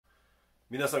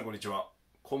皆さんこんにちは。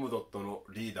コムドットの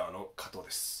リーダーの加藤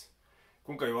です。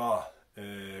今回は、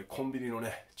コンビニの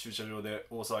ね駐車場で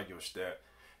大騒ぎをして、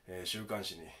週刊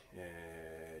誌に、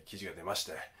記事が出まし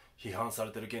て批判さ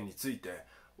れている件について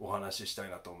お話ししたい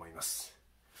なと思います。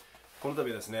この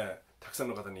度ですね、たくさん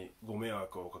の方にご迷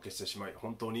惑をおかけしてしまい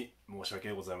本当に申し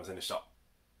訳ございませんでした。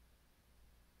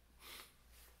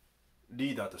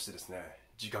リーダーとしてですね、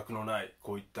自覚のない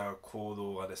こういった行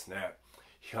動がですね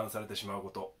批判されてしまうこ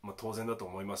と、当然だと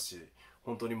思いますし、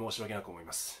本当に申し訳なく思い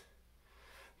ます。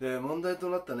で、問題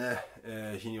となったね、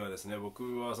日にはですね、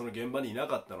僕はその現場にいな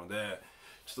かったので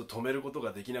ちょっと止めること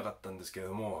ができなかったんですけれ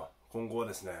ども、今後は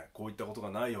ですねこういったこと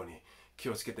がないように気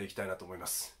をつけていきたいなと思いま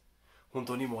す。本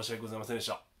当に申し訳ございませんでし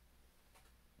た。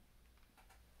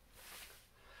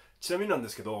ちなみになんで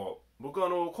すけど、僕は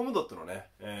コムドットの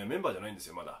ね、メンバーじゃないんです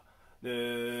よまだ。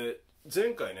で、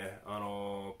前回ね、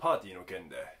パーティーの件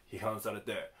で批判され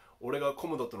て、俺がコ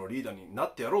ムドットのリーダーにな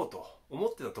ってやろうと思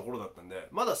ってたところだったんで、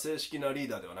まだ正式なリー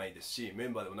ダーではないですしメ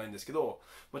ンバーでもないんですけど、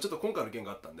ちょっと今回の件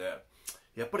があったんで、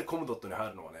やっぱりコムドットに入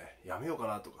るのはねやめようか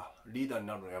なとか、リーダーに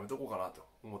なるのやめとこうかなと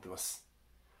思ってます。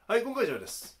はい、今回は以上で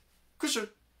す。クッシュ。